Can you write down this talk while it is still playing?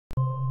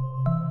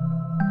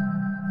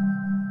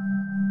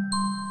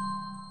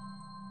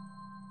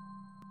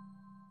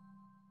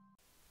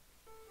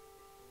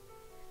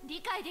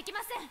理解できま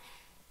せん。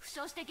負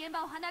傷して現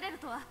場を離れる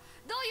とは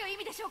どういう意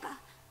味でしょうか。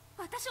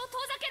私を遠ざ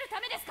ける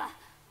ためですか。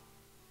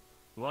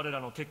我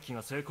らの決起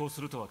が成功す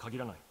るとは限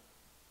らない。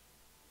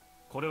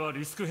これは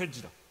リスクヘッ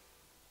ジだ。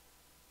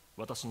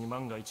私に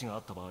万が一があ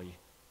った場合、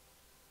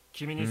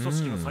君に組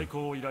織の再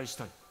興を依頼し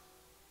たい。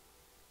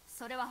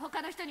それは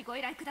他の人にご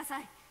依頼くださ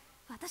い。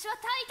私は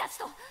隊員たち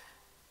と。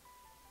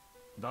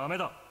ダメ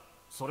だ、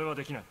それは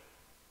できない。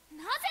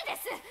なぜで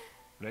す。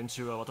連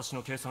中は私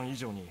の計算以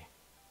上に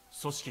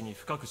組織に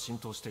深く浸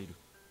透している。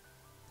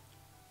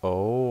お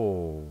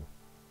お。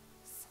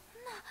そ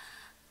んな、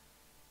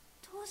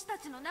投資た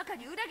ちの中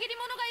に裏切り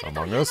者がいる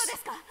というので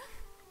すか。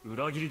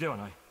裏切りでは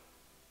ない。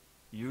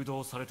誘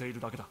導されている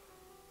だけだ。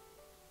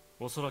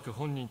おそらく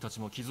本人たち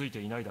も気づい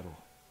ていないだろ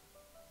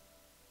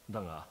う。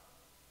だが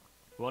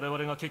我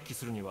々が決起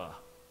するには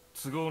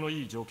都合の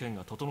いい条件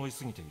が整い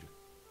すぎている。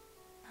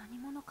何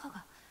者か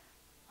が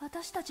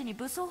私たちに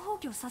武装蜂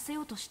起をさせ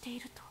ようとしてい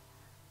ると。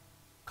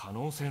可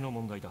能性の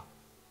問題だ。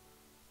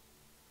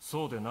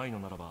そうでないの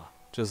ならば、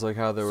 Just like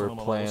how there were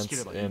plants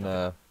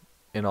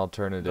in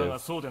alternative,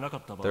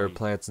 there were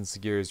plants in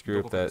Sagiri's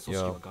group that, you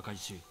know,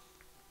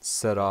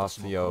 set off,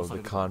 you know, the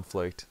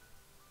conflict.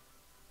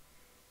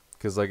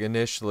 Because like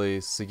initially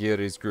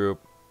Sagiri's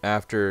group,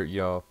 after,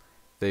 you know,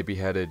 they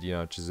beheaded, you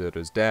know,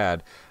 Chizuru's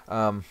dad,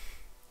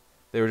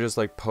 they were just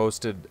like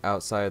posted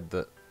outside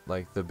the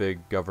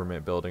big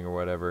government building or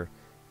whatever,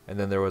 and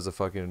then there was a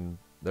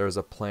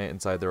plant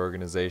inside their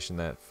organization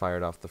that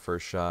fired off the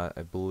first shot,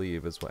 I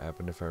believe is what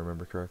happened if I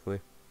remember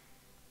correctly.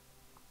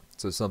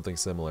 So something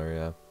similar,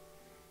 yeah.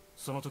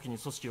 その時に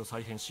組織を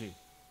再編し、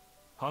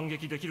反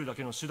撃できるだ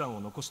けの手段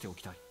を残してお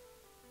きたい。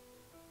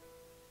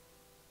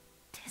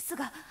です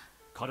が、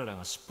彼ら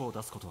が尻尾を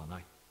出すことはな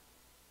い。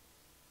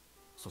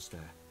そして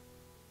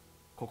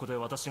ここで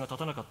私が立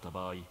たなかった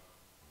場合、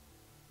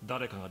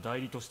誰かが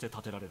代理として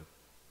立てられる。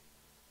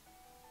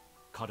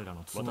彼ら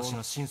の私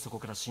が心底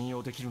から信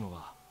用できるの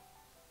は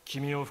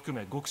君を含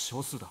めごく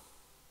少数だ。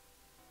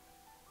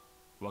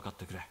分かっ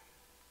てくれ、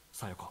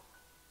さよこ。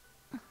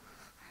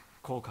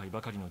後悔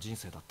ばかりの人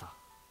生だった。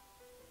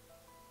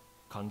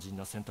肝心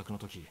な選択の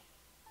時、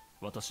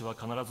私は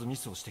必ずミ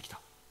スをしてきた。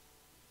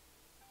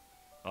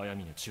綾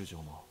峰中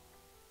将も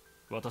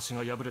私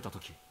が敗れた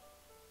時、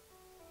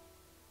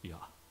いや、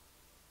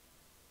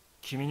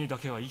君にだ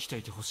けは生きて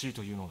いてほしい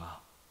というのが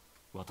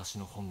私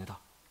の本音だ。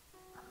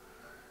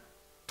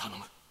頼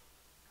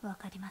む。わ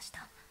かりまし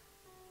た。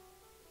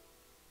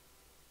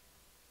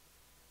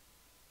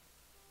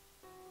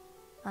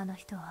あの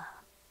人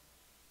は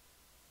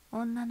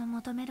女の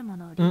求めるも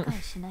のを理解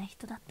しない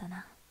人だった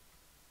な。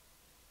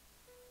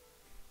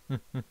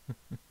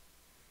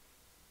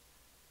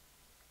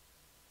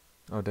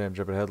Oh damn,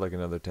 jump ahead like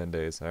another 10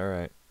 days.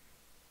 Alright.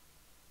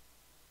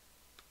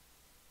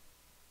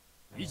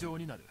 以上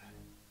になる。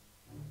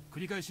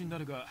繰り返しにな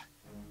るが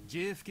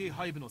JFK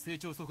ハイブの成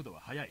長速度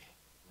は速い。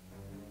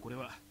これ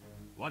は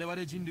我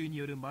々人類に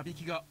よる間引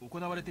きが行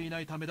われていな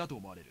いためだと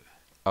思われる。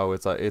Oh,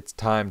 it's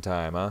time,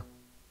 huh?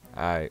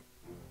 Alright.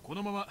 こ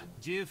のまま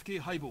JFK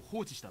ハイブを放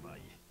置した場合、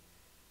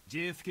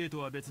 JFK と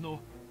は別の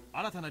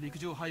新たな陸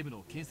上ハイブ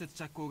の建設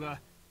着工が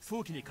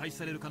早期に開始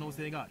される可能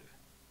性がある。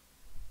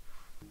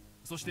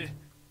そして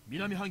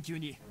南半球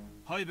に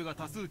ハイブが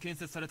多数建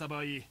設された場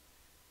合、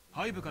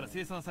ハイブから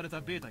生産され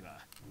たベータが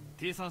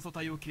低酸素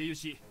体を経由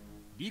し、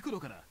陸路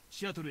から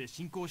シアトルへ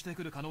進行して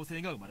くる可能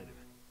性が生まれる。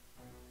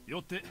よ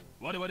って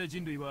我々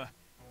人類は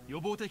予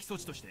防的措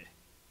置として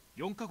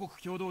4カ国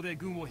共同で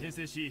軍を編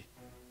成し、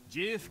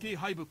 JFK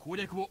ハイブ攻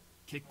略を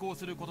決行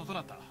することと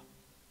なった。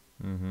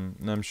And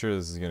I'm sure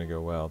this is going to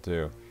go well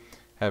too.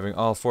 Having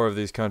all 4 of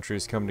these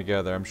countries come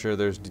together, I'm sure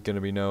there's going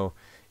to be no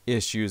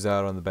issues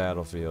out on the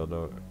battlefield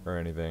or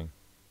anything.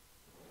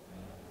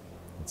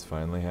 It's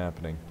finally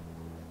happening.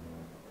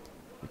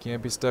 We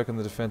can't be stuck on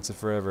the defensive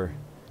forever.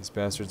 These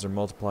bastards are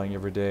multiplying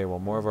every day while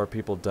more of our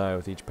people die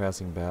with each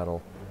passing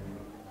battle.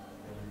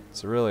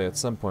 So really, at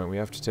some point, we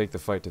have to take the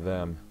fight to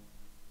them.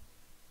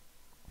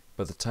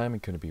 But the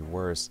timing couldn't be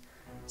worse.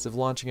 As if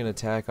launching an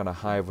attack on a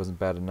hive wasn't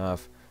bad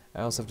enough,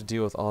 I also have to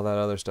deal with all that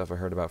other stuff I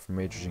heard about from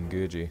Major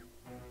Jinguji.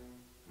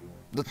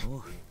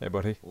 Hey,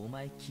 buddy. お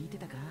前聞いて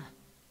たか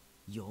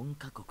？4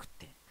カ国っ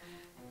て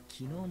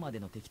昨日まで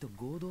の敵と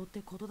合同っ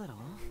てことだろ？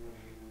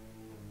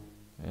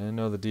 I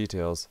know the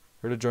details.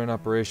 Heard a joint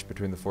operation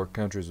between the 4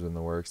 countries was in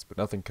the works, but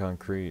nothing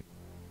concrete.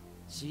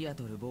 シア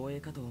トル防衛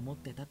かと思っ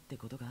てたって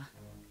ことか？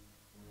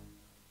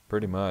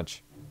 Pretty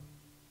much.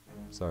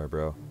 Sorry,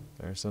 bro.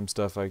 There's some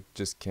stuff I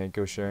just can't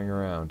go sharing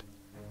around.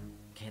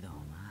 けど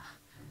まあ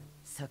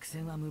作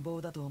戦は無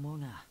謀だと思う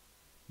が、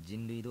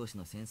人類同士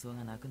の戦争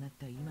がなくなっ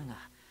た今が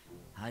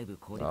ハイブ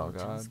攻略 Oh の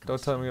チャ god, ンスかも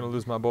don't しれ tell な me い。 I'm gonna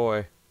lose my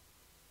boy.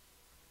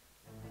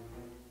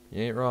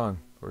 You ain't wrong,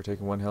 but we're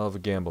taking one hell of a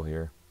gamble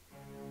here.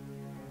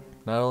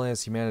 Not only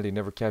has humanity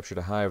never captured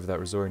a hive without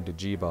resorting to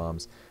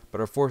G-bombs,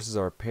 but our forces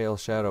are a pale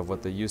shadow of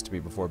what they used to be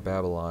before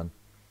Babylon.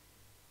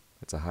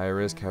 It's a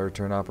high-risk,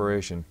 high-return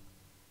operation.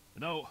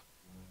 なお、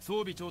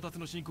装備調達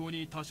の進行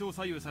に多少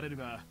左右される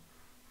が、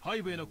ハ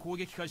イブへの攻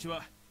撃開始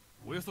は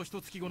およそ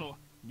1月後の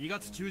2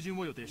月中旬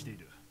を予定してい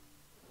る。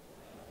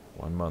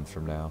 1 month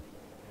from now.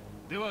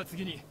 では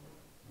次に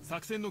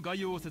作戦の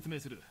概要を説明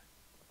する。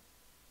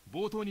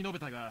冒頭に述べ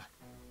たが、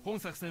本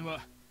作戦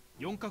は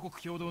4カ国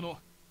共同の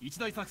一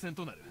大作戦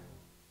となる。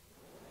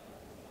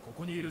こ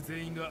こにいる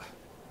全員が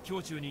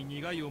胸中に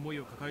苦い思い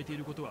を抱えてい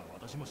ることは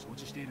私も承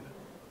知している。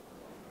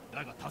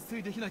だが達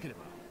成できなけれ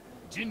ば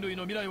人類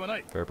の未来はな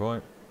い。 Fair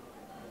point.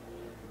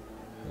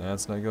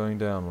 That's not going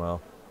down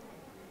well.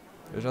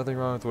 There's nothing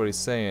wrong with what he's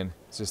saying.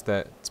 It's just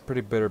that it's a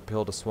pretty bitter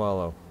pill to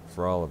swallow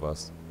for all of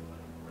us.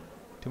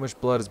 Too much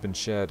blood has been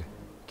shed.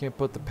 We can't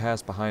put the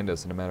past behind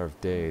us in a matter of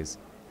days.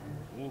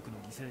 多くの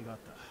犠牲があっ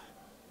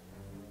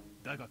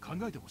た。だが考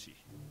えてほしい。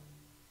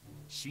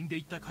死んで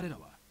いった彼ら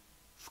は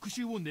復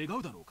讐を願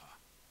うだろうか。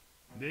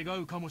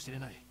願うかもしれ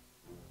ない。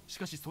し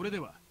かしそれで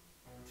は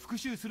復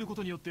讐するこ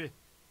とによって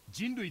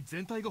人類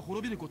全体が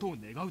滅びることを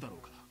願うだろ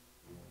うか。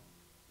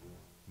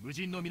無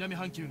人の南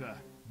半球が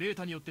ベー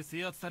タによって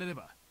制圧されれ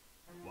ば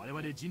我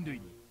々人類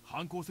に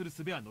反抗する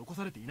術は残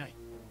されていない。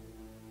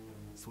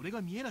それ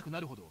が見えなくな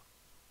るほど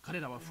彼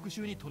らは復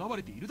讐にとらわ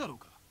れているだろう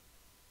か。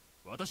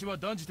私は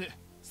断じて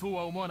そう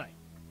は思わない。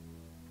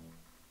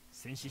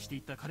戦死してい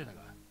った彼ら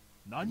が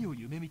何を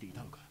夢見てい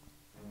たのか。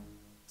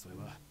それ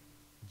は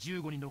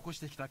15に残し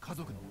てきた家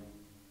族の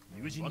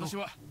友人の。私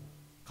は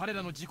彼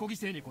らの自己犠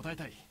牲に応え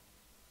たい。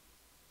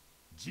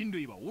人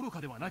類は愚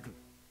かではなく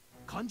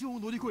感情を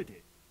乗り越え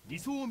て理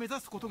想を目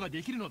指すことが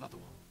できるのだと。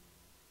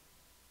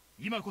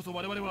今こそ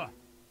我々は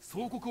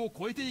総国を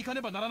超えていか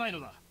ねばならないの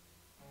だ。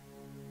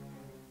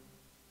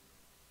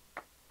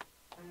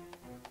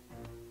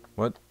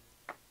 What?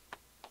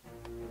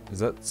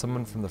 Is that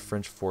someone from the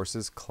French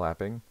forces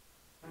clapping?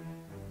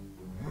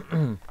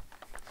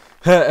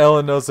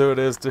 Ellen knows who it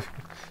is, too.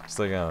 She's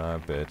like,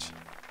 oh, bitch.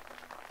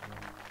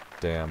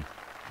 Damn.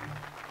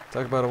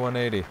 Talk about a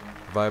 180. The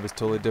vibe is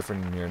totally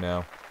different in here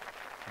now.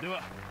 で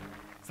は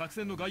作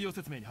戦の概要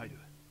説明に入る。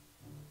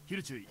ヒ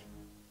ル注意。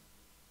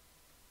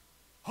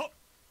はっ。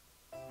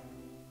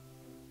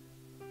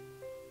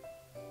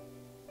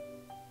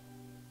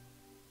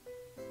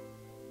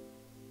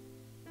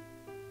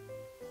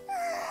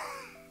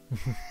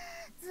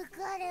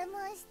疲れ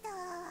ました。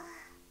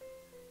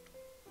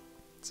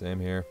 Same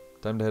here.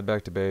 Time to head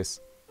back to base.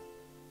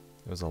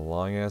 It was a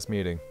long-ass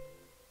meeting.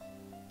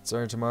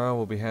 Starting tomorrow,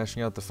 we'll be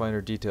hashing out the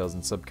finer details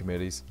in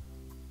subcommittees.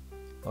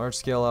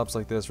 Large-scale ops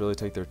like this really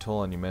take their toll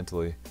on you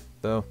mentally,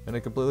 though in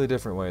a completely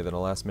different way than a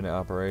last-minute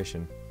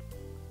operation.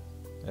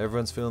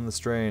 Everyone's feeling the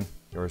strain.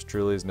 Yours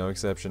truly is no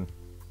exception.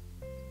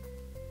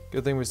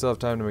 Good thing we still have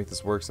time to make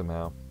this work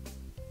somehow.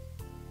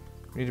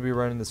 We need to be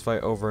running this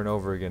fight over and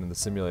over again in the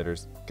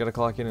simulators. Gotta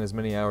clock in as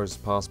many hours as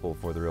possible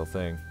before the real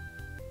thing.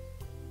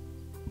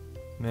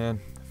 Man,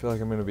 I feel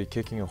like I'm gonna be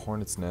kicking a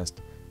hornet's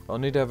nest. I'll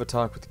need to have a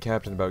talk with the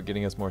captain about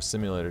getting us more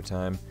simulator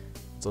time.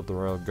 Let's hope the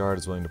Royal Guard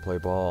is willing to play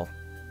ball.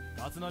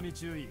 立浪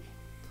注意。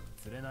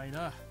釣れない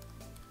な。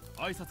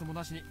挨拶も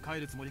なしに帰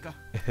るつもりか。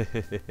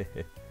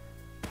 Of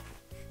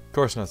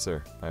course not,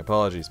 sir. My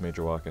apologies,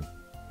 Major Walken.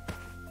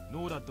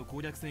 ノーラッド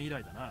攻略戦以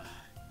来だな。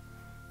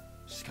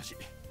しかし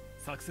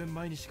作戦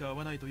前にしか会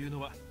わないというの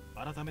は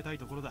改めたい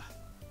ところだ。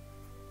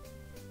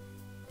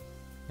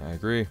 I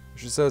agree.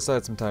 We should set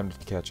aside some time to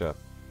catch up.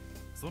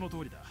 その通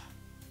りだ。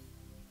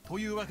と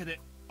いうわけで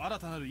新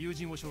たなる友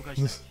人を紹介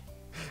したい。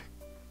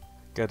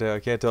I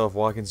can't tell if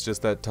Walken's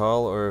just that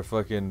tall or if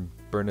fucking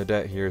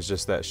Bernadette here is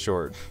just that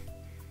short.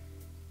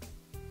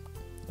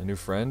 A new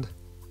friend?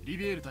 リ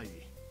ビエール隊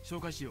紹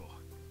介しよう。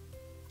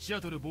シ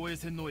アトル防衛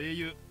戦の英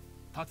雄、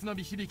立浪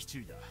響中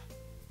尉だ。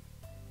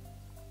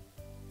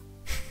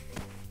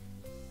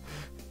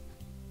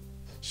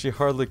She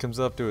hardly comes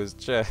up to his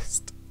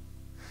chest.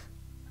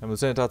 I'm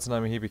Lieutenant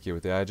Tatsunami Hibiki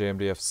with the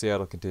IJMDF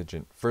Seattle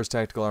Contingent, 1st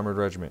Tactical Armored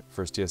Regiment,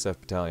 1st TSF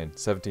Battalion,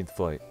 17th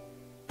Flight.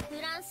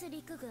 フランス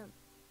陸軍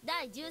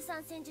第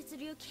13戦術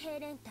竜騎兵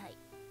連隊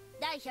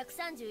第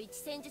131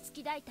戦術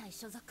機大隊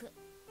所属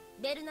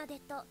ベルナデッ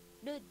ト・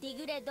ル・ディ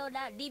グレ・ド・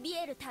ラ・リビ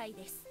エル隊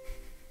です。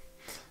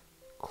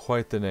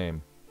 Quite the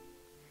name.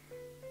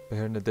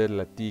 Bernadette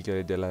la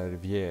Tigre de la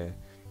Riviere.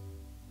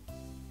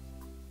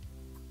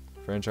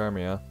 French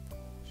army, huh?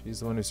 She's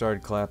the one who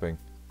started clapping.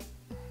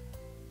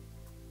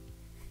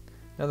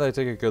 Now that I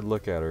take a good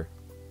look at her.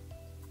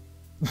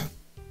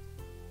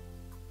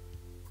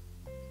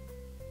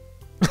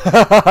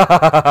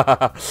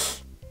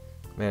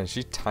 Man, is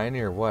she tiny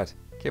or what?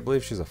 Can't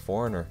believe she's a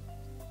foreigner.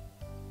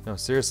 No,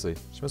 seriously,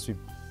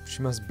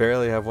 she must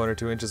barely have 1 or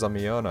 2 inches on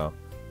Miyono.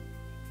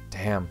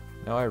 Damn,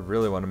 now I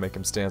really want to make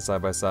him stand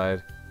side by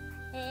side.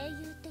 英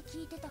雄って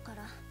聞いてたか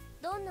ら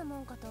どんな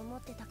もんかと思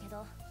ってたけ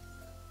ど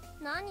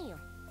何よ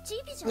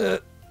チビじゃ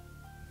ん。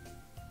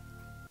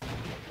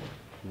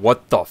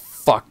 What the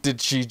fuck did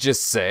she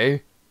just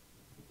say?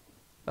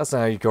 That's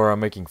not how you go around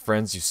making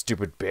friends, you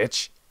stupid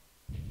bitch.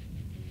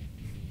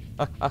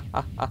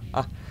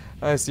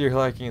 I see you're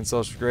lacking in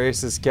social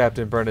graces,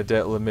 Captain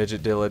Bernadette Le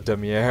Midget de la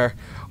Demiere,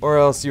 or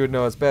else you would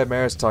know it's bad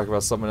manners to talk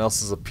about someone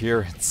else's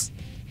appearance.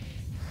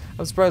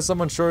 I'm surprised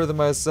someone shorter than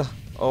myself.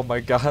 Oh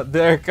my god,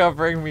 they're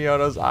covering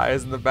Miyono's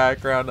eyes in the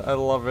background. I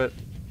love it.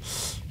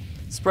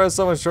 surprised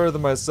someone shorter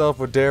than myself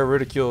would dare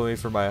ridicule me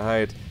for my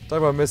height. Talk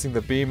about missing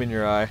the beam in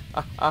your eye.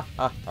 ル・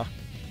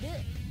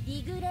デ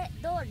ィグレ・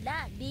ド・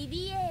ラ・リ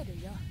ビエー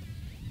ルよ。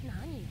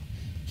何よ、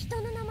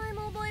人の名前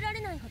も覚えら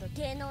れないほど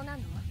低能な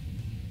の。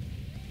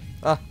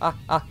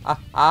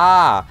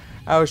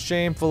How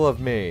shameful of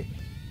me.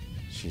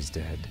 She's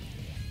dead.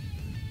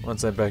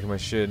 Once I'm back in my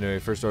shit, anyway,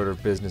 first order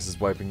of business is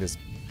wiping this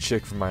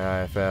chick from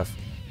my IFF.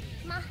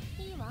 まあ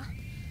いいわ。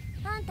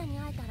あんたに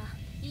会えたら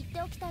言って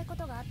おきたいこ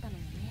とがあったのよ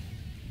ね。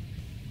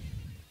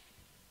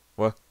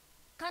 What?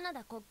 カナ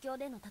ダ国境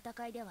での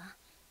戦いでは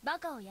バ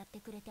カをやって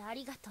くれてあ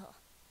りがとう。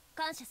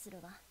感謝す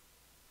るわ。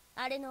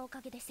あれのお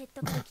かげで説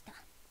得できた。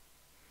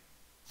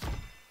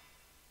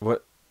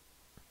What?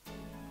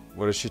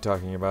 What is she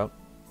talking about?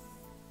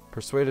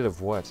 Persuaded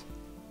of what?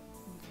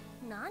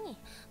 何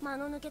間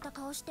の抜けた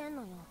顔してん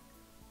のよ。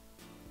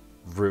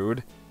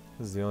 Rude.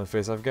 This is the only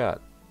face I've got.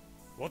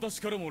 私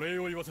からも礼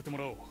を言わせても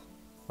らおう。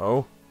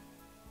 Oh?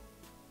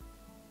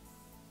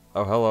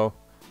 Oh, hello.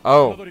 カナ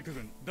Oh! ダ陸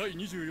軍第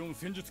24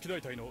戦術機大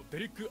隊のデ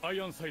リック・ア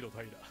イアンサイド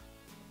隊だ。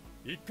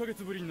1ヶ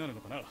月ぶりになる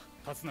のかな、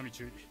立浪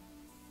注意。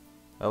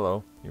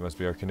 Hello. You must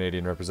be our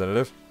Canadian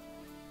representative.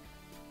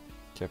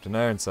 Captain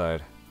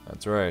Ironside.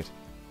 That's right.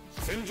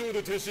 戦場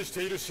で停止し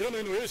ている知らな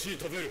いの兵士に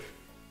尋ねる。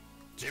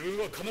自分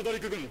はカナダ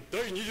陸軍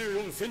第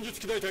24戦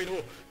術機大隊の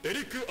デ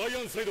リック・アイ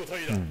アンサイド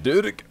隊だ。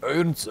 Derek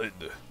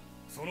Ironside.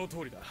 その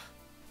通りだ。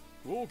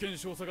ウォーケン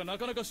少佐がな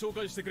かなか紹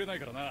介してくれない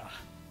からな。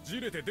じ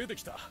れて出て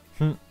きた。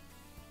す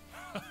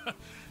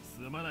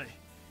まない。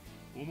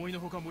思いの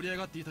ほか盛り上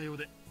がっていたよう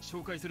で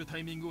紹介するタ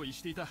イミングを逸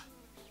していた。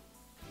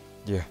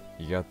 Yeah,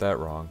 you got that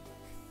wrong.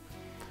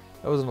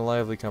 That wasn't a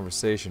lively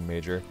conversation,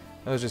 Major.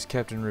 That was just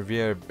Captain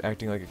Riviere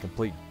acting like a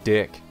complete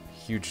dick.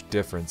 Huge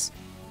difference.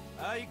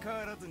 相変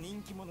わらず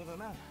人気者だ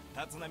な、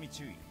立浪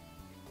注意。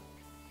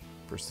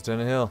 First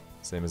Lieutenant Hill,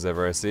 same as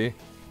ever I see.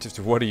 Just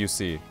what do you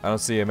see? I don't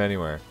see him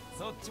anywhere.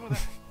 そっちもだ、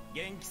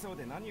元気そう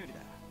で何よりだ。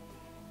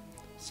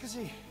しか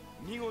し、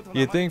見事な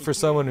You'd think for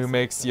someone who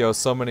makes,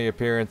 so many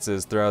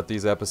appearances throughout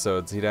these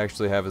episodes, he'd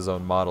actually have his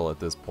own model at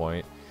this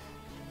point.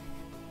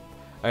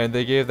 And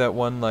they gave that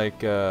one,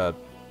 that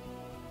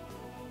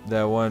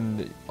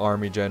one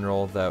army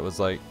general that was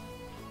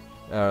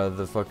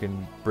the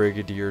fucking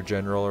brigadier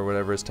general or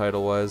whatever his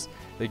title was.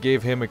 They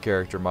gave him a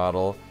character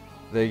model.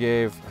 They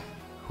gave,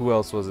 who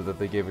else was it that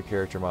they gave a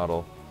character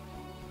model?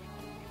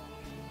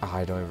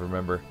 I don't even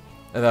remember.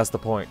 And that's the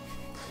point.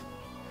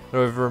 I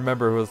don't even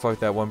remember who the fuck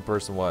that one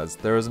person was.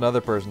 There was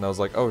another person that was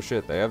like, oh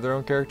shit, they have their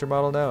own character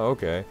model now?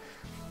 Okay.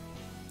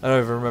 I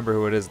don't even remember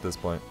who it is at this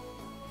point.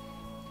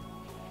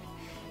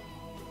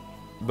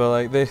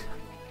 But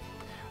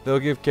they'll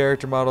give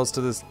character models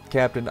to this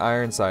Captain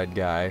Ironside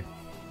guy.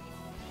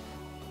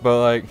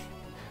 But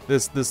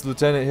this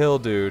Lieutenant Hill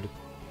dude,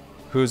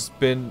 who's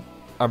been,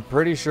 I'm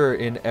pretty sure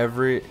in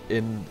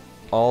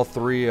all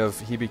 3 of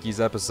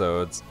Hibiki's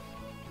episodes,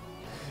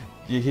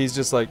 he's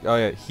just like, oh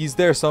yeah, he's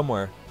there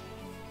somewhere.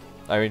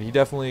 I mean, he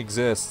definitely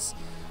exists.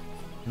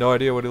 No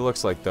idea what he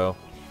looks like though.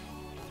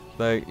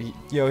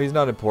 He's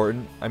not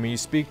important. I mean, you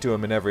speak to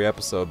him in every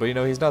episode, but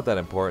he's not that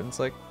important. It's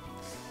like,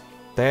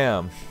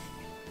 damn.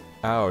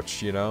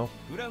 Ouch, フ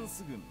ラン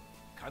ス軍、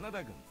カナ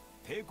ダ軍、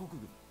帝国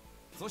軍、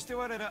そして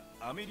我ら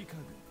アメリカ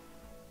軍。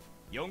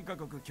4カ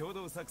国共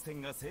同作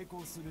戦が成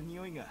功する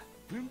匂いが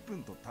プンプ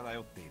ンと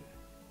漂っている。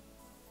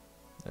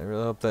I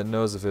really hope that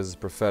nose of his is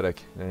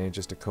prophetic and ain't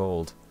just a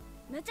cold.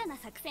 無茶な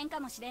作戦か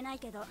もしれない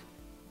けど、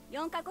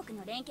4カ国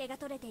の連携が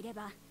取れていれ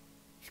ば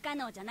不可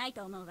能じゃない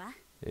と思うわ。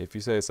If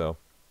you say so.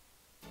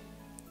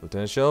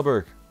 Lieutenant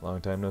Shellberg, long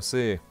time no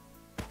see.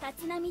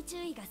 立浪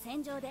注意が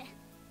戦場で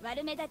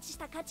悪目立ちし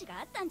た価値が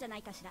あったんじゃな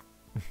いかしら。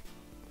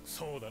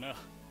そうだな。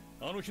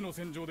あの日の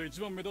戦場で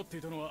一番目立って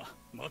いたのは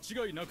間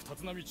違いなく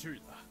立浪注意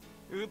だ。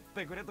撃っ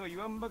てくれと言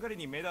わんばかり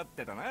に目立っ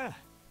てたな。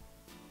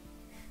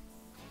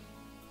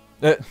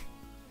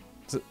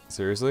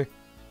Seriously?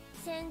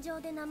 戦場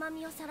で生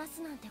身を晒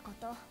すなんてこ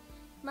と、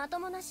まと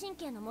もな神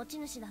経の持ち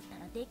主だった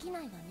らでき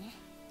ないわね。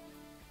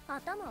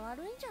頭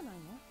悪いんじゃない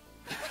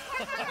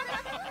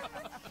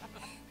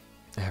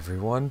の？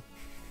 Everyone?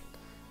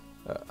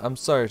 I'm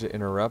sorry to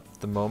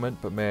interrupt the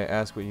moment, but may I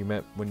ask what you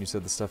meant when you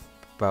said the stuff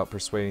about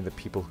persuading the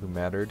people who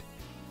mattered?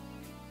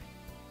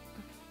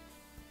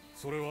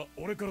 それは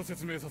俺から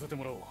説明させて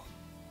もらおう。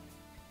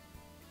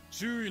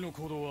周囲の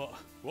行動は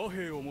和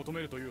平を求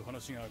めるという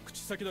話が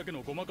口先だけ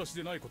のごまかし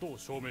でないことを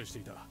証明して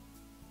いた。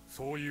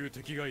そういう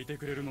敵がいて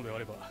くれるのであ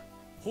れば、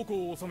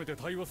矛を収めて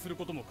対話する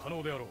ことも可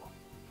能であろう。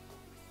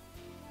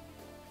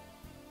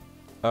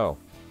Oh.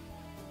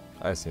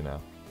 I see now.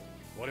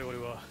 我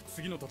々は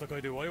次の戦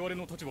いで我々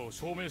の立場を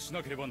証明し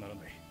なければなら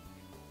ない。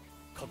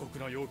過酷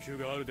な要求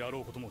があるであ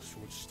ろうことも承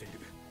知している。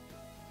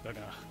だが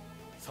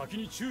先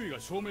に注意が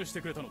証明し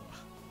てくれたのだ。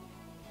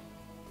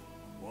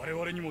我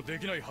々にもで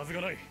きないはず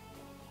がない。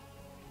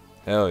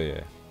Hell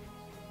yeah.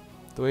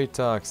 The way he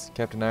talks,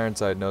 Captain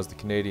Ironside knows the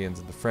Canadians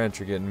and the French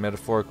are getting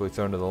metaphorically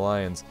thrown to the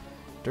lions,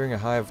 during a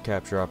hive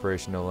capture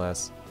operation no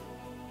less.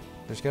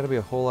 There's gotta be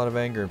a whole lot of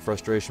anger and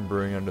frustration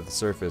brewing under the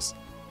surface.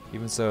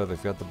 Even so,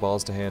 they've got the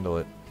balls to handle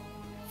it.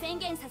 宣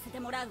言させて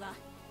もらうわ。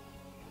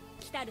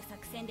来たる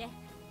作戦で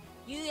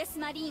US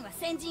マリーンは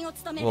先陣を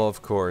務める。 Well,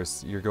 of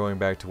course, you're going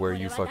back to where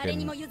you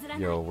fucking,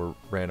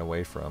 ran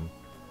away from.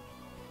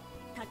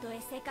 たとえ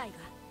世界が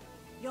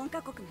4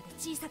カ国まで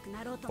小さく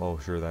なろうと Oh,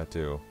 sure, that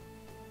too.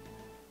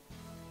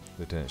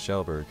 Lieutenant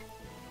Shellberg.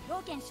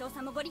 老賢少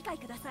佐もご理解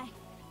ください。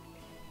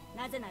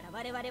なぜなら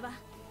我々は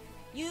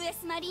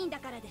US マリーンだ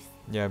からです。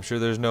 Yeah, I'm sure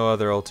there's no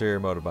other ulterior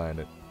motive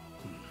behind it.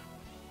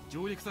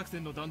 上陸作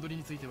戦の段取り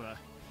については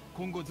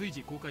今後随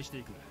時公開して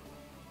いく。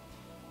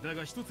だ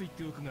が一つ言っ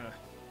ておくが、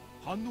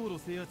反応路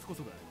制圧こ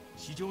そが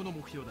市場の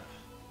目標だ。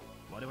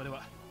我々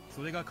は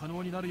それが可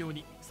能になるよう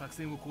に作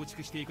戦を構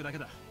築していくだけ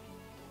だ。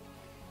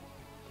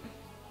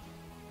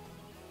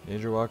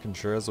 Major Watkins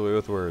sure has a way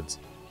with words.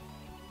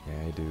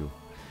 Yeah, I do.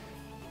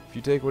 If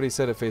you take what he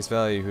said at face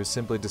value, he was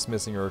simply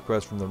dismissing a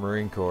request from the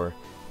Marine Corps,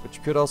 which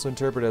you could also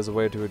interpret as a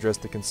way to address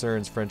the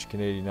concerns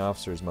French-Canadian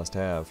officers must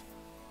have.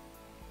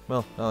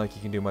 Well, not like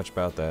you can do much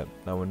about that,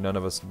 not when none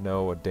of us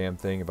know a damn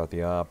thing about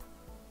the op.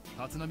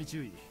 立浪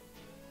注意。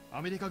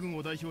アメリカ軍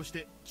を代表し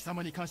て貴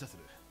様に感謝す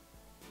る。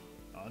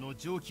あの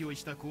常軌を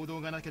逸した行動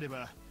がなけれ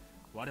ば、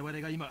我々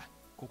が今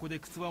ここで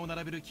靴輪を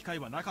並べる機会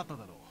はなかった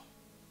だろ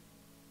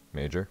う。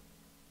 Major?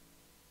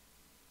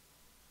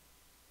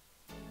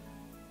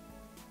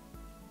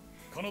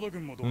 カナダ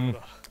軍も同様だ。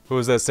 Who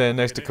was that standing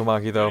next to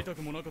Komaki, や though? りた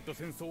くもなかった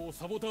戦争を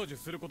サボタージュ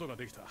することが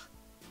できた。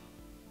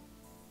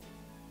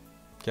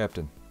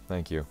 Captain,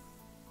 thank you.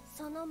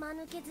 その間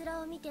抜け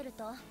面を見てる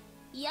と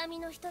嫌味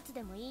の一つ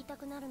でも言いた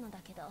くなるのだ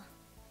けど、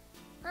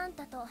あん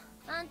たと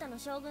あんたの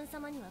将軍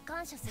様には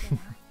感謝する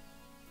わ。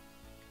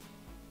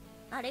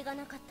あれが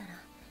なかったら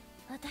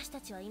私た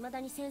ちは未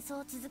だに戦争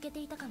を続けて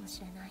いたかもし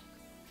れない。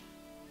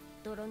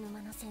泥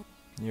沼の戦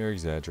You're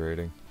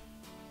exaggerating.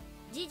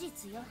 事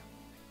実よ。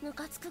ム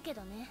カつくけ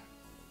どね。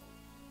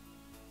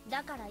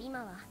だから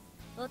今は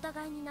お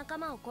互いに仲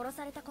間を殺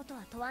されたこと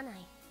は問わな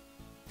い。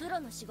プロ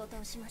の仕事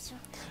をしましょう。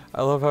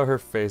 I love how her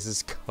face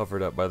is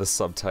covered up by the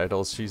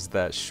subtitles. She's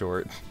that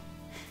short.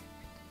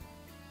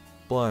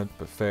 Blunt,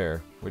 but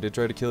fair. We did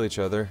try to kill each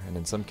other, and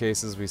in some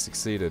cases we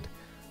succeeded.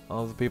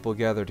 All of the people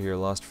gathered here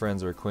lost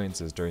friends or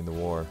acquaintances during the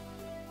war.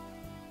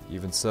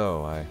 Even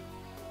so,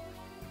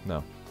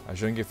 No, I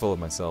shouldn't get full of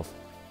myself.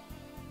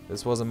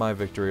 This wasn't my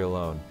victory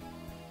alone.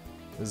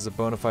 This is a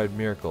bona fide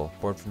miracle,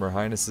 born from Her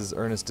Highness's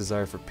earnest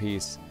desire for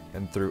peace,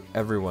 and through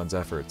everyone's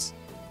efforts.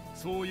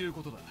 そういう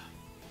ことだ。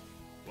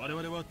我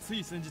々はつ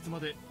い先日ま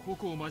で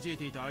矛を交え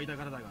ていた間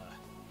柄だが、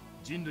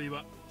人類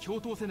は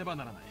共闘せねば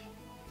ならない。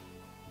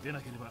で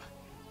なければ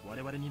我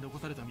々に残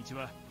された道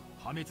は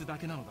破滅だ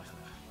けなのだから。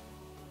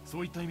そ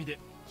ういった意味で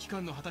機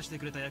関の果たして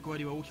くれた役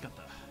割は大きかっ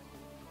た。こ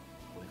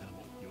れからも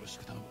よろし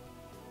く頼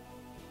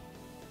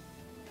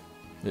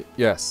む。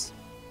 Yes.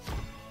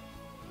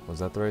 Was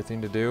that the right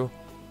thing to do?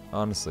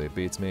 Honestly, it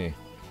beats me.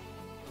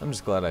 I'm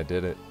just glad I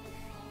did it.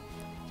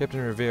 Captain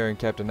Revere and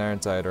Captain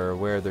Ironside are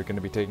aware they're going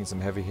to be taking some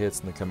heavy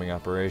hits in the coming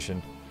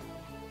operation.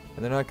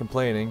 And they're not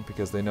complaining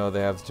because they know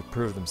they have to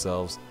prove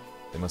themselves.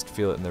 They must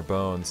feel it in their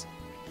bones.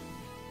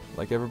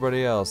 Like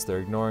everybody else, they're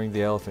ignoring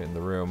the elephant in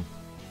the room.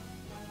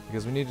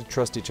 Because we need to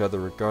trust each other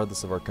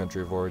regardless of our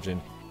country of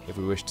origin if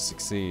we wish to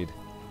succeed.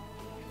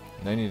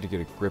 And I need to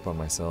get a grip on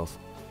myself.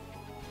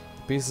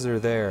 The pieces are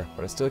there,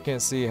 but I still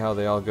can't see how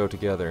they all go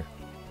together.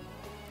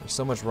 There's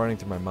so much running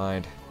through my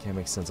mind, can't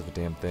make sense of a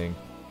damn thing.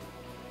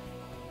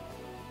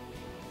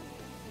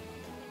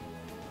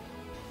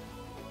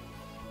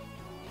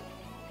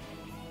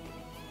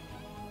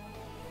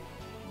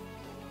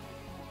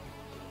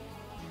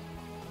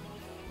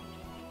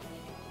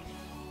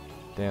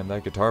 Damn,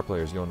 that guitar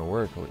player's going to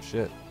work, holy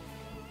shit.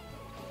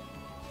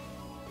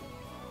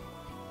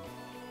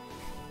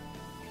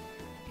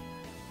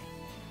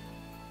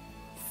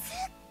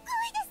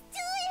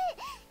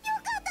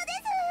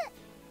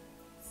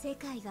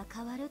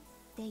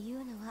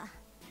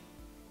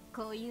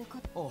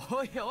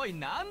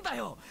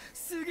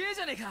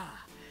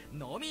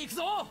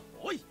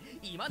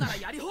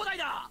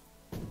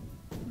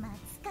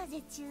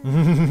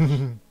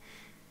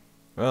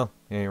 Well,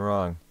 you ain't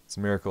wrong. It's a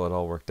miracle it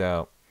all worked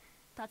out.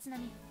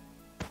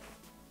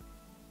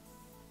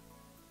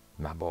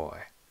 My boy.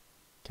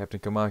 Captain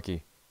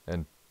Komaki.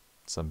 And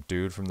some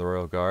dude from the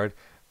Royal Guard.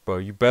 Bro,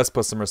 you best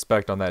put some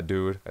respect on that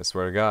dude. I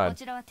swear to God.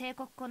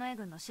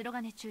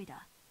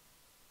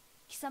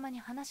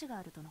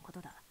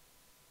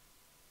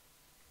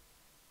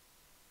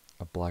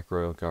 A Black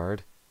Royal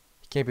Guard?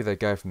 He can't be that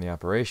guy from the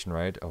operation,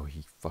 right? Oh,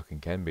 he fucking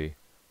can be.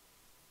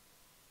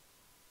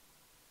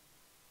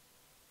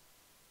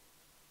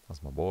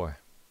 That's my boy.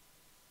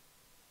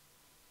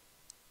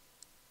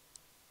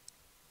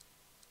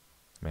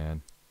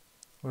 Man,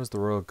 what does the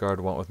Royal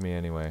Guard want with me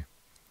anyway?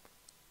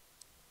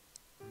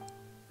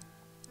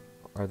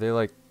 Are they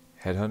like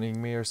headhunting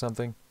me or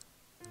something?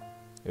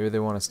 Maybe they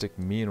want to stick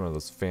me in one of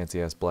those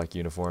fancy ass black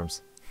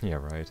uniforms. Yeah,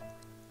 right.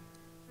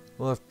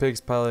 We'll have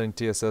pigs piloting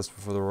TSS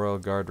before the Royal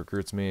Guard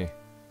recruits me.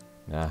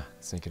 Nah,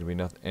 this ain't gonna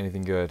be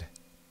anything good.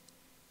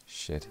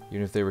 Shit,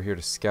 even if they were here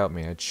to scout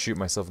me, I'd shoot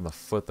myself in the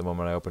foot the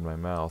moment I opened my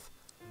mouth.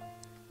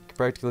 can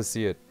practically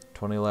see it.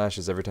 20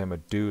 lashes every time a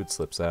dude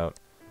slips out.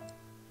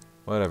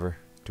 Whatever.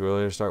 Too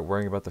early to start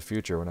worrying about the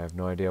future when I have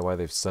no idea why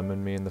they've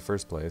summoned me in the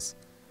first place.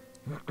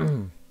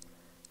 That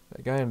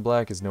guy in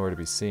black is nowhere to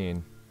be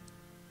seen.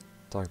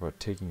 Talk about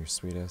taking your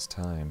sweet-ass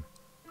time.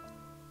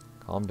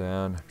 Calm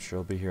down. I'm sure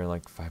he'll be here in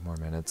like 5 more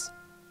minutes.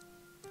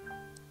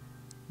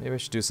 Maybe I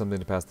should do something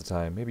to pass the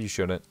time. Maybe you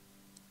shouldn't.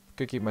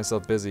 Could keep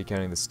myself busy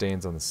counting the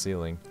stains on the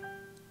ceiling.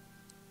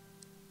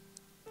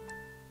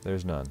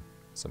 There's none.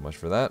 So much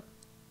for that.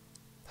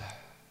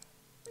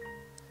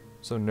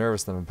 I'm so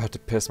nervous that I'm about to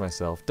piss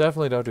myself.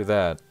 Definitely don't do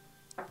that.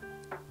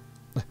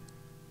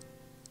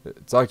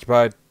 It's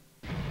occupied.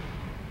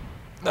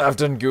 I've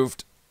done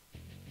goofed.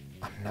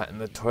 I'm not in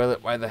the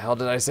toilet. Why the hell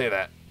did I say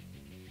that?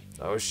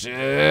 Oh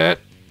shit.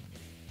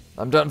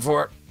 I'm done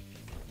for.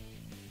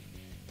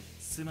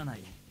 すまない。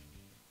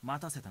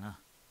待たせたな。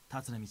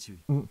立浪注意。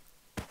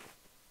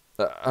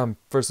I'm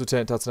First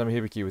Lieutenant Tatsunami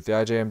Hibiki with the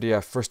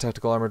IJMDF, 1st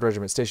Tactical Armored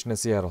Regiment, stationed in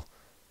Seattle.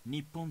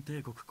 日本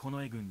帝国近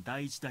衛軍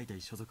第一大隊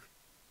所属。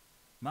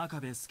真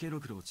壁助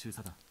六郎中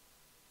佐だ。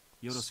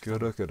よろしく。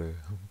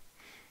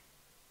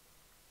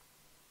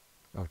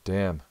Oh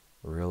damn,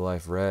 real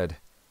life red.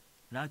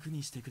 楽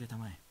にしてくれた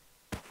まえ。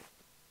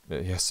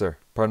Yes, sir.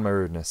 Pardon my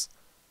rudeness.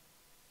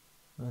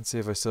 Let's see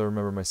if I still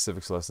remember my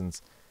civics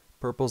lessons.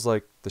 Purple's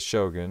like the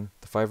shogun,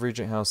 the 5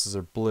 regent houses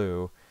are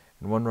blue,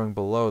 and one rung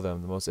below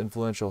them, the most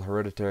influential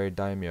hereditary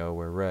daimyo,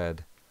 were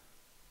red.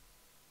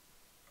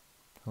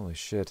 Holy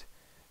shit.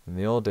 In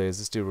the old days,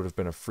 this dude would have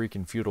been a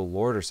freaking feudal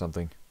lord or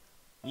something.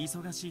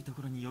 忙しいと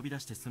ころに呼び出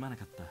してすまな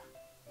かった。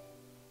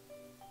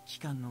機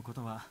関のこ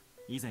とは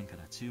以前か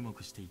ら注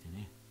目していて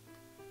ね。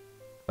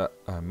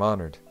I'm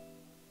honored.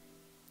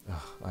 Ugh,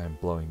 I am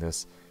blowing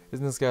this.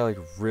 Isn't this guy like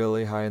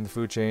really high in the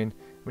food chain?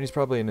 I mean, he's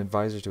probably an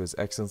advisor to His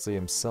Excellency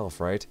himself,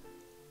 right?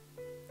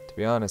 To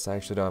be honest, I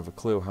actually don't have a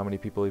clue how many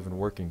people even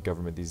work in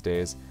government these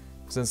days.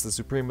 Since the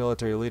supreme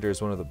military leader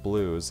is one of the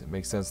blues, it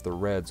makes sense the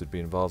reds would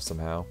be involved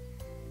somehow.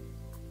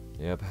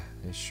 Yep,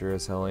 it sure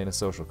as hell ain't a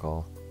social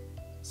call.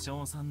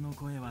 賞賛の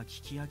声は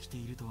聞き飽きて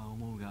いるとは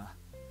思うが、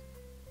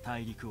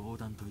大陸横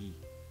断といい、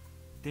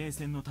停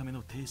戦のため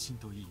の挺身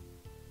といい、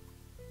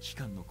機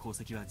関の功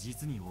績は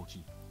実に大き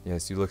い。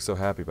Yes, you look so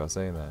happy about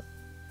saying that.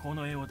 こ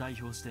の絵を代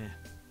表して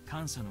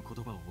感謝の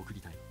言葉を送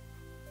りたい。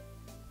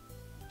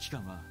機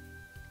関は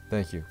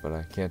Thank you, but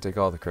I can't take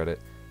all the credit.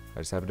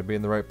 I just happened to be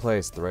in the right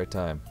place at the right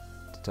time.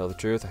 To tell the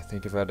truth, I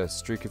think I've had a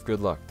streak of good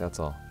luck, that's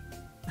all.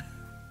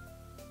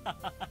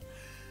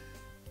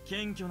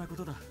 謙虚なこ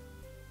とだ。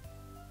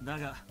だ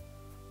が、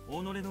己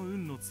の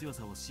運の強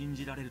さを信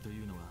じられると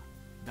いうのは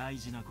大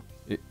事なこ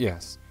と。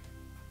Yes.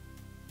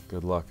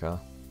 Good luck, huh?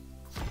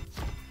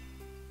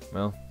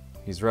 Well,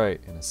 he's right,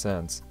 in a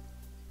sense.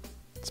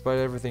 Despite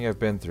everything I've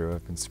been through,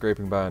 I've been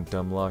scraping by on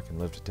dumb luck and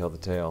lived to tell the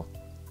tale.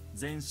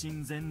 全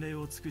身全霊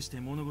を尽くして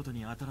物事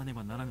に当たらね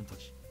ばならぬと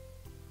き、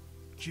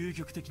究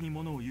極的に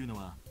ものを言うの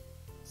は、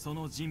そ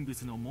の人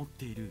物の持っ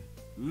ている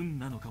運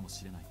なのかも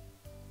しれない。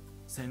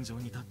戦場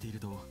に立っている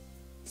と、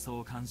そ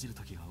う感じる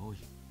ときが多い。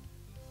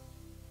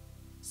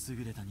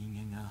優れた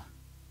人間が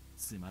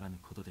つまらぬ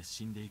ことで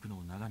死んでいくの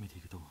を眺めて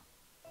いると。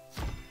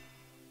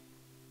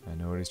I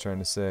know what he's trying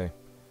to say.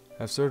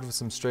 I've served with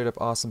some straight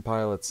up awesome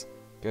pilots,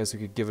 guys who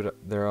could give it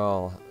their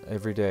all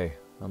every day,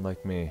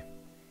 unlike me.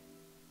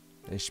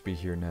 They should be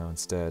here now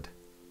instead.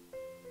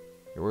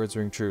 Your words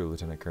ring true,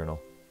 Lieutenant Colonel.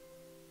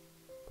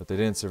 But they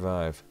didn't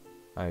survive.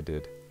 I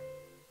did.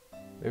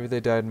 Maybe they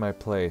died in my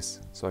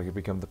place, so I could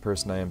become the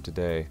person I am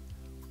today.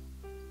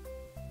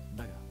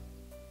 だが、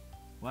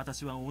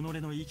私は己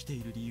の生きて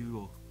いる理由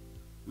を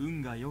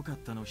運が良かっ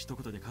たの一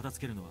言で片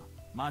付けるのは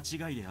間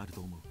違いである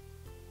と思う。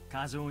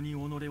過剰に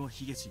己を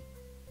卑下し、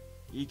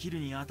生きる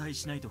に値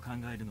しないと考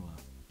えるのは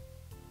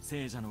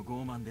聖者の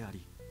傲慢であ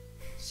り、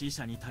死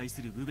者に対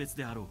する侮蔑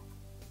であろう。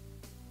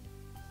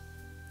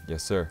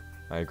Yes, sir.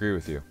 I agree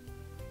with you.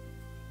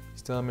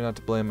 He's telling me not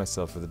to blame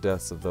myself for the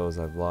deaths of those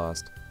I've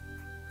lost.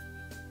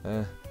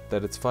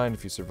 That it's fine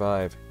if you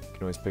survive. You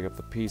can always pick up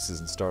the pieces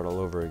and start all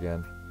over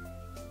again.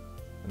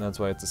 And that's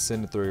why it's a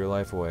sin to throw your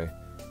life away,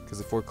 because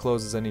it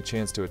forecloses any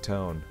chance to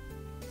atone.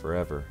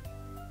 Forever.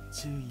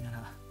 注意な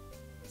ら、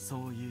そ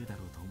う言うだ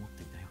ろうと思っ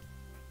ていたよ。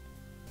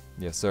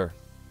Yes, sir.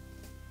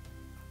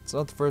 It's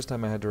not the first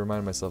time I had to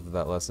remind myself of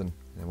that lesson,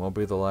 and it won't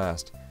be the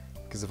last.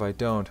 Because if I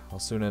don't, I'll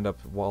soon end up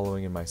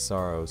wallowing in my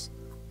sorrows.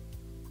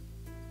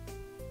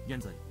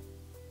 現在、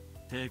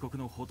帝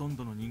国のほとん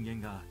どの人間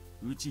が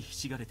打ちひ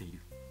しがれている。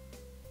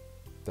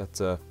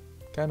That's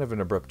kind of an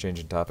abrupt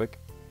change in topic.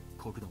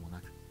 国土もな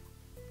く、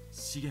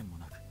資源も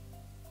なく、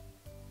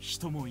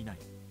人もいない。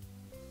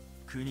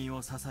国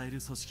を支える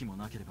組織も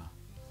なければ、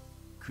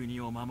国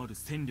を守る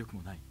戦力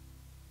もない。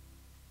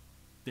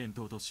伝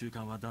統と習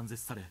慣は断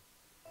絶され、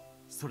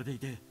それでい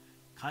て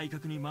改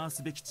革に回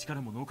すべき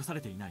力も残され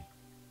ていない。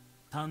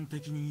端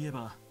的に言え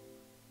ば、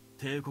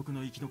帝国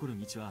の生き残る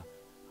道は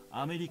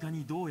アメリカ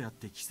にどうやっ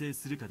て寄生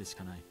するかでし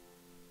かない。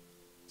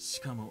し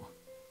かも、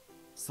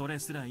それ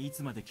すらい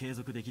つまで継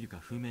続できるか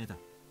不明だ。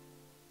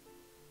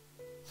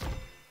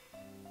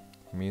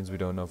It means we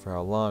don't know for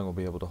how long we'll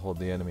be able to hold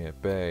the enemy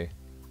at bay.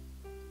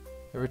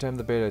 Every time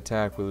the beta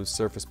attack, we lose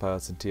surface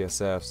pilots and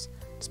TSFs.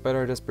 Despite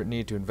our desperate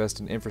need to invest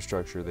in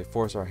infrastructure, they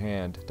force our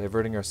hand,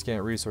 diverting our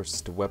scant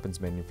resources to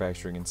weapons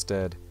manufacturing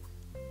instead.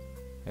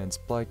 And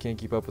supply can't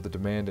keep up with the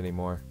demand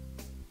anymore.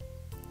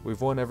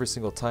 We've won every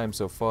single time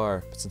so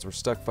far, but since we're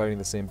stuck fighting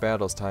the same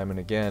battles time and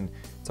again,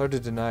 it's hard to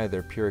deny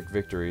their Pyrrhic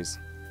victories.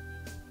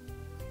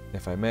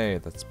 If I may,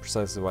 that's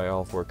precisely why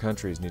all 4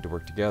 countries need to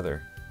work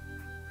together.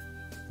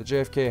 The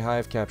JFK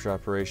Hive capture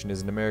operation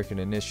is an American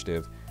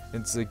initiative,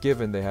 and it's a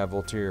given they have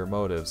ulterior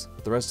motives,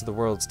 but the rest of the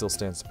world still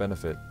stands to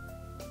benefit.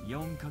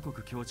 4カ国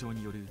協調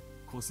による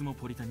コスモ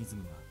ポリタニズ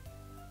ムは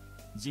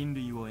人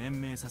類を延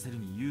命させる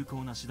に有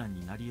効な手段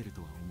になり得る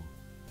とは思う。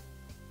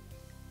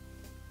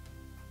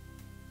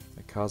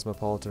A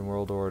cosmopolitan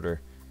world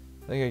order.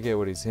 I think I get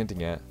what he's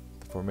hinting at,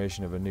 the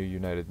formation of a new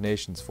United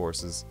Nations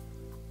forces.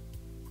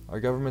 Our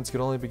governments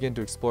could only begin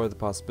to explore the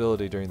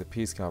possibility during the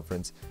peace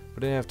conference,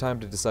 but didn't have time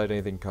to decide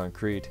anything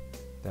concrete.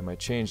 That might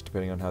change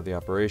depending on how the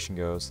operation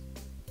goes.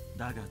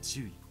 だが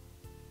注意。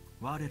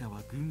我ら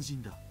は軍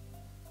人だ。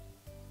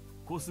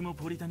コスモ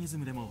ポリタニズ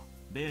ムでも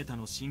ベータ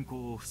の進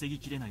行を防ぎ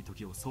きれない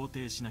時を想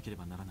定しなけれ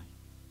ばならない。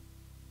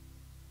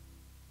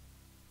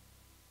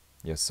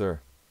Yes, sir.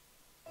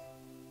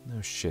 No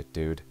shit,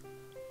 dude.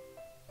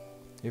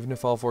 Even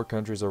if all 4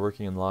 countries are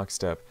working in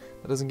lockstep,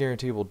 that doesn't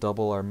guarantee we'll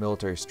double our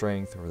military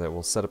strength or that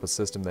we'll set up a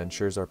system that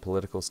ensures our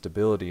political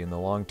stability in the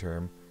long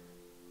term.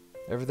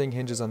 Everything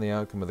hinges on the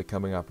outcome of the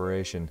coming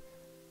operation.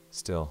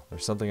 Still,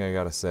 there's something I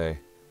gotta say.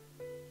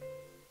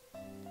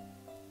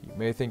 You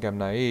may think I'm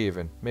naive,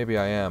 and maybe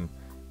I am,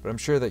 but I'm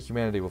sure that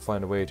humanity will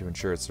find a way to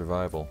ensure its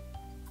survival.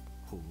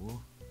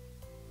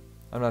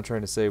 I'm not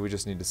trying to say we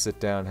just need to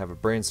sit down and have a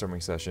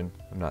brainstorming session.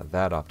 I'm not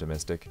that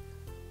optimistic.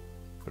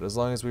 But as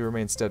long as we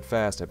remain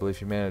steadfast, I believe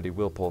humanity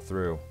will pull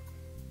through.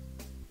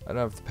 I don't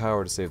have the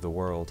power to save the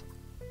world.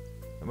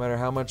 No matter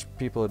how much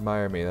people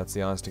admire me, that's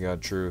the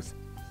honest-to-God truth.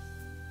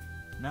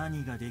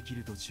 何ができ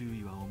ると注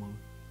意は思う。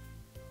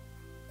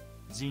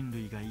人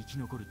類が生き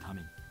残るため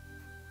に。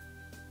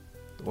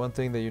The one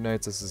thing that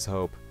unites us is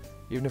hope.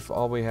 Even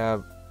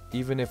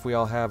if we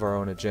all have our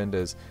own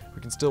agendas,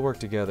 we can still work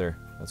together.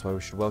 That's why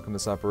we should welcome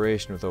this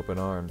operation with open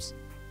arms.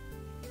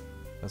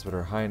 That's what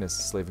Her Highness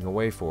is slaving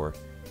away for.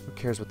 Who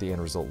cares what the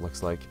end result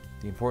looks like?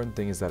 The important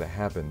thing is that it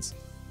happens.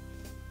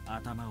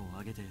 頭を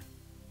上げて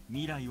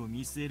未来を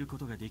見据えるこ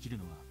とができる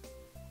のは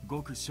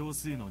ごく少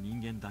数の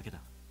人間だけだ。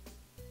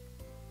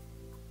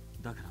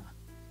だから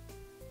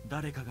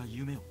誰かが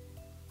夢を、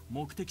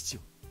目的地を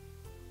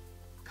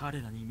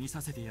彼らに見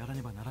させてやら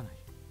ねばならない。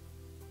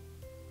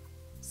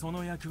そ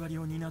の役割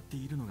を担って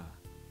いるのが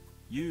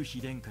夕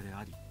日殿下で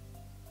あり、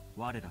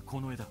我ら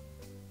近衛だ。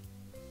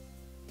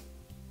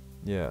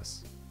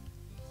Yes.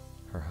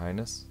 Her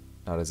Highness?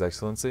 Not His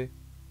Excellency?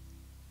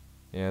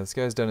 Yeah, this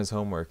guy's done his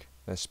homework.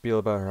 That spiel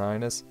about Her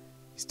Highness?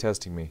 He's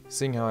testing me,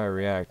 seeing how I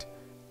react.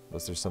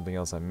 Unless there's something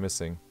else I'm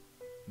missing.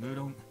 無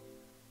論、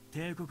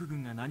帝国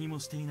軍が何も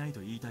していないと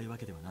言いたいわ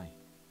けではない。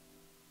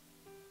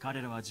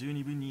彼らは十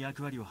二分に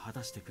役割を果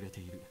たしてくれて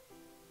いる。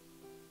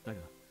だが、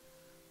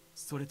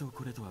それと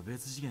これとは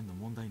別次元の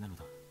問題なの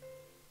だ。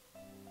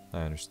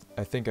I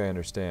think I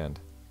understand.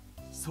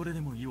 それ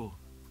でも言おう。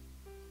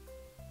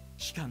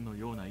機関の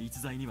ような逸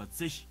材には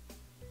ぜひ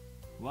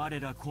我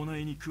ら近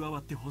衛に加わ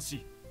ってほし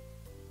い。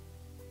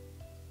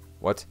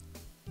What?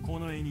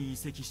 近衛に移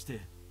籍して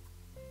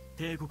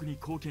帝国に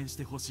貢献し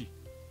てほしい。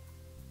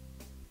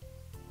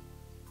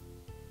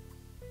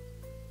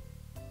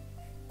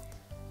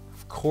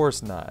Of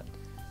course not.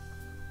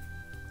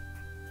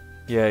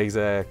 Yeah,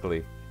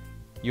 exactly.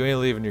 You ain't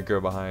leaving your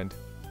girl behind.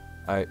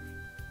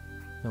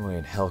 No way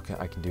in hell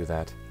I can do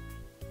that.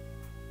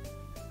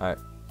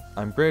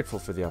 I'm grateful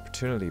for the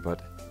opportunity,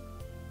 but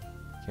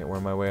can't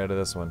worm my way out of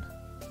this one.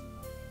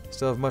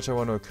 Still have much I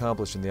want to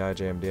accomplish in the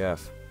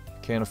IJMDF.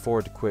 Can't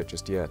afford to quit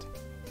just yet.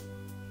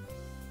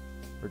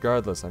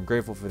 Regardless, I'm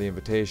grateful for the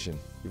invitation.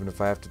 Even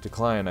if I have to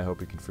decline, I hope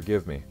you can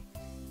forgive me.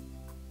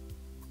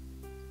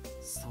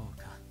 そう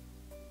か。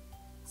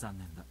残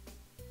念だ。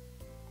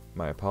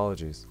My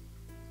apologies.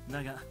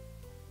 だが、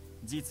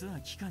実は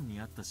機関に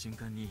あった瞬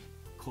間に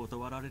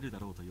断られるだ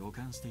ろうと予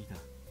感していた。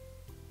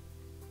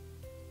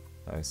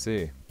I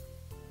see.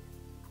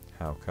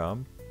 How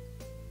come?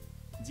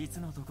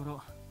 実のとこ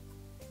ろ、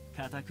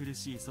堅苦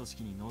しい組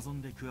織に望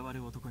んで加わ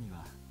る男に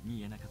は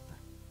見えなかっ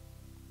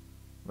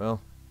た。Well,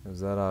 it was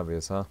that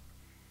obvious, huh?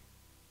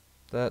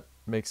 That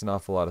makes an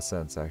awful lot of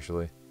sense,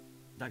 actually.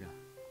 だが、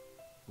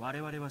我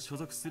々は所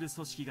属する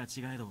組織が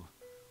違えど、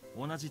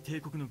同じ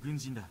帝国の軍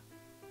人だ。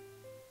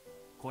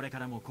これか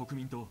らも国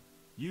民と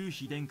夕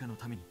日殿下の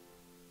ために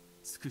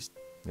尽くし。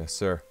Yes,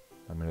 sir.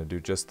 I'm gonna do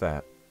just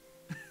that.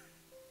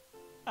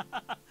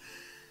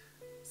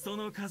 そ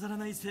の飾ら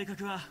ない性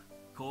格は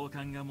好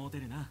感が持て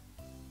るな。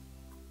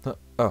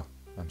Oh,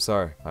 I'm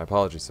sorry. My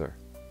apologies, sir.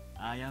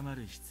 謝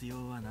る必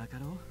要はなか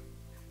ろ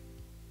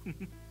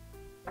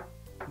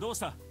う。どうし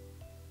た？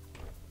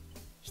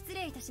失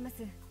礼いたします。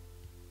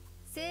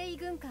征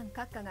夷軍艦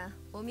閣下が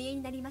お見え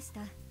になりまし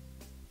た。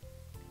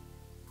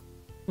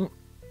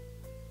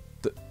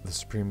The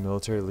supreme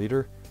military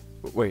leader?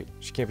 Wait,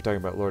 she can't be talking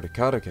about Lord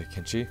Ikaruga,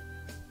 can she?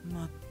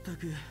 まった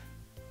く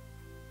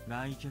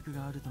来客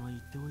があるとは言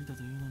っておいた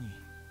というのに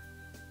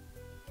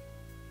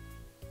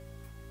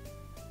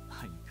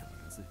相変わ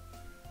らず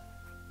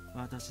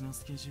私の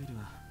スケジュール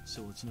は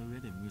承知の上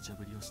で無茶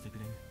ぶりをしてく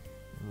れる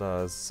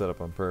No, it's set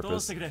up on どう purpose.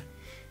 してくれ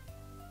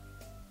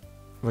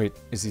Wait,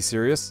 is he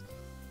serious?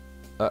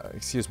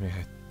 Excuse me,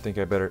 I think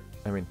I better...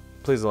 I mean,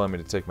 please allow me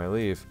to take my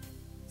leave.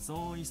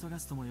 そう急が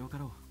すともよか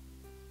ろ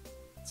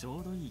うちょ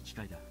うどいい機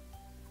会だ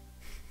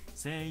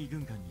征夷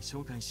軍艦に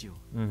紹介しよ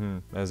う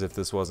As if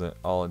this wasn't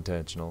all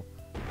intentional.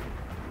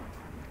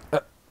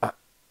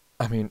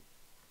 I mean,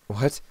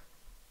 what?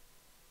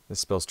 This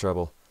spells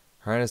trouble.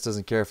 Her Highness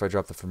doesn't care if I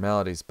drop the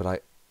formalities, but I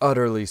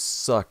utterly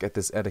suck at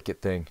this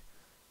etiquette thing.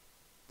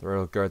 The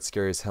Royal Guard's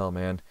scary as hell,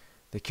 man.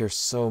 They care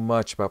so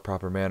much about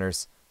proper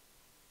manners.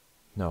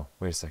 No,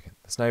 wait a second.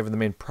 That's not even the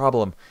main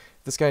problem.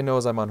 If this guy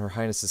knows I'm on Her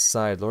Highness's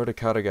side, Lord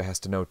Ikaruga has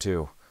to know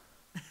too.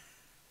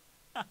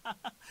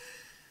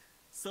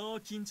 そう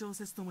緊張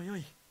せずともよ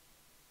い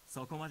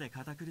そこまで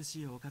堅苦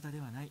しいお方で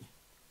はない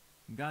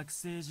学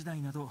生時代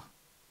など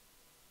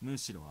む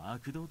しろ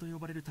悪童と呼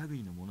ばれる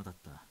類のものだっ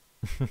た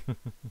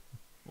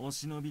お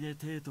忍びで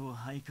帝都を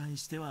徘徊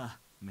しては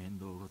面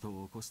倒事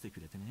を起こしてく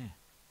れてね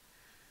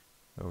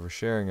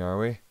Oversharing, are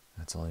we?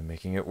 That's only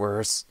making it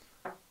worse.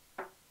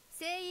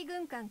 征夷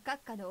軍艦閣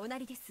下のおな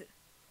りです。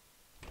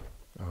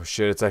 Oh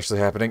shit, it's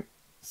actually happening.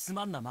 す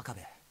まんな真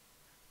壁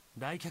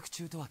来客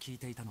中とは聞い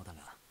ていたのだが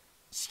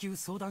至急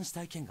相談し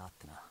たい件があっ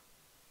てな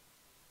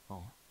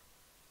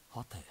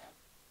はて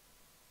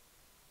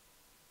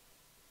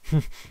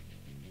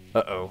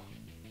Uh-oh.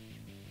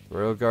 The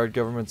Royal Guard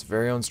government's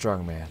very own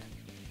strongman.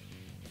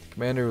 The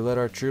commander who led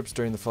our troops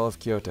during the fall of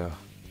Kyoto.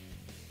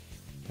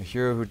 A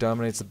hero who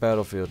dominates the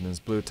battlefield in his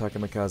blue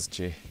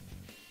Takamikazuchi.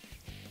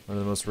 One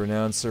of the most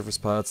renowned surface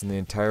pilots in the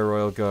entire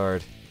Royal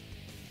Guard.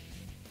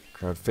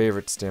 Crowd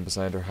favorite to stand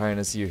beside Her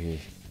Highness Yuhi.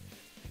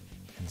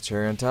 And the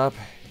cherry on top,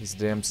 he's a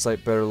damn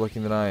sight better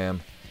looking than I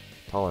am.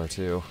 Taller,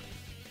 too.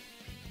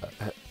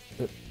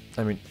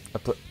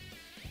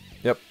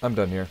 Yep, I'm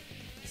done here.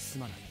 す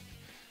まない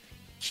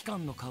機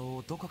関の顔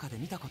をどこかで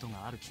見たこと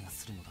がある気が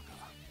するのだが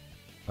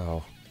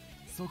Oh.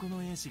 そこ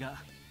の英士が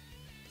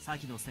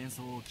先の戦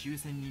争を休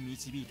戦に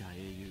導いた英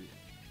雄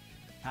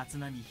立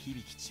浪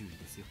響中尉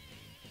ですよ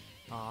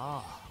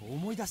ああ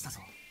思い出したぞ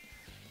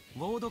ウ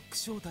ォードック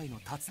小隊の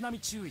立浪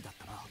中尉だっ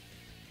た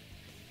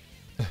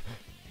な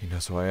He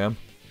knows who I am?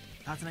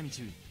 立浪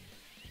中尉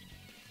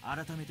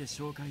改めて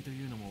紹介と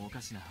いうのもお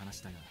かしな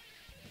話だが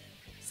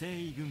征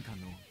夷軍艦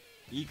の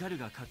イカル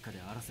ガ閣下で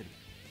あらせる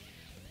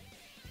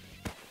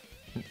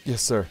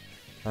Yes, sir.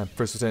 I'm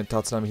First Lieutenant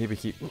Tatsunami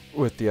Hibiki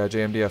with the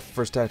JMDF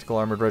 1st Tactical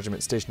Armored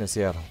Regiment stationed in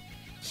Seattle.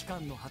 機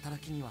関の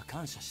働きには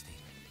感謝してい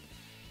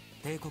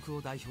る帝国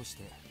を代表し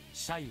て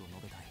謝意を述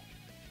べたい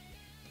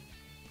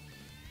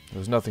It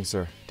was nothing,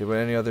 sir. Did what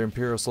any other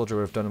Imperial soldier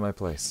would have done in my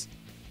place.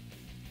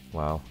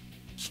 Wow.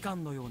 機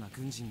関のような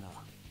軍人が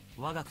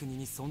我が国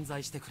に存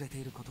在してくれて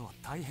いることは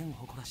大変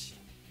誇らしい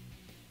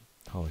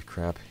Holy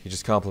crap. He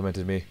just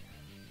complimented me.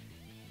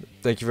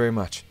 Thank you very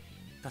much.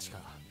 確か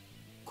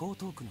江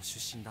東区の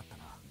出身だった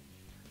な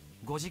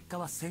ご実家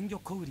は鮮魚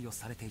小売りを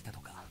されていたと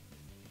か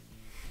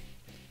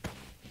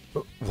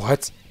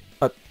What?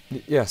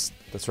 Yes,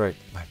 that's right.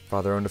 My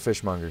father owned a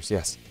fishmonger's,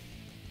 yes.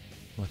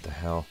 What the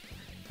hell?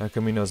 How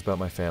come he knows about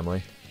my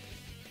family?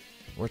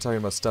 We're talking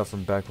about stuff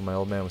from back when my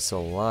old man was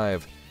still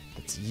alive.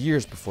 That's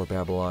years before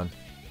Babylon.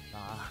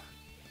 あ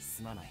あ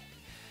すまない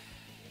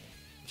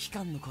機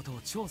関のこと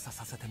を調査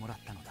させてもらっ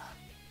たのだ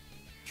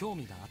興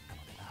味があった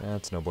のでな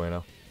That's no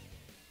bueno.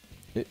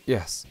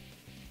 Yes.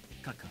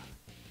 閣下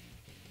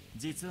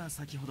実は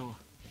先ほど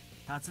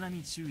立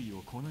浪中尉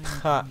をこの世に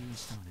投入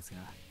したのですが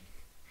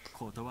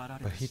断ら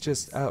れ But た he しで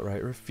す just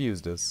outright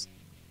refused us.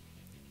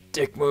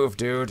 Dick move,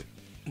 dude.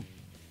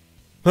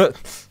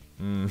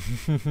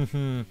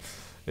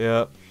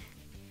 Yeah.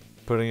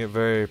 Putting it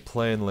very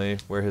plainly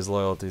where his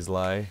loyalties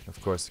lie.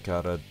 Of course,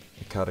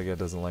 Ikaruga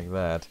doesn't like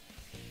that.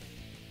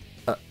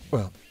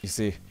 Well, you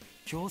see.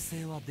 強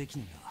制はでき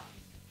ぬが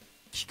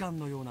機関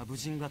のような武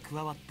人が加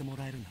わっても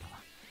らえるなら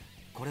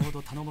これほ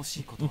ど頼も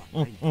しいことは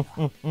ないの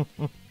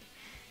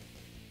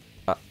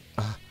だ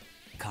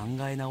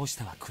考え直し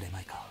てはくれ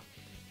まいか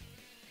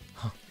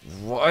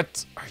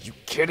What? Are you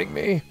kidding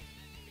me?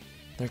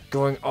 They're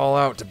going all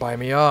out to buy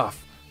me off.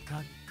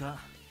 閣下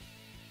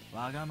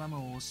わがまま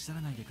をおっしゃ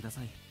らないでくだ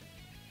さい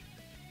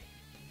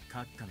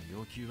閣下の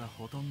要求は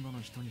ほとんどの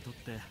人にとっ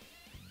て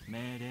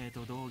命令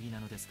と道義な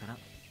のですから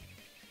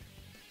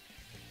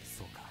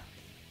そうか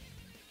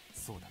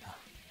そうだな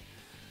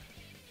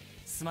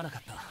すまなか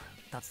っ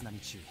た立浪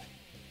中尉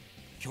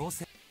強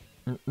制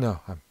No,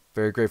 I'm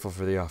very grateful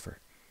for the offer.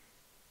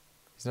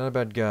 He's not a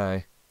bad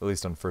guy, at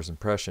least on first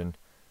impression.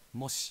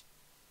 もし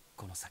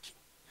この先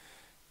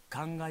考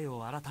え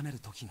を改める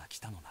時が来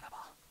たのならば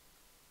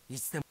い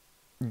つでも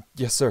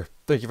Yes, sir.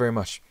 Thank you very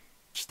much.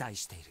 期待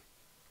している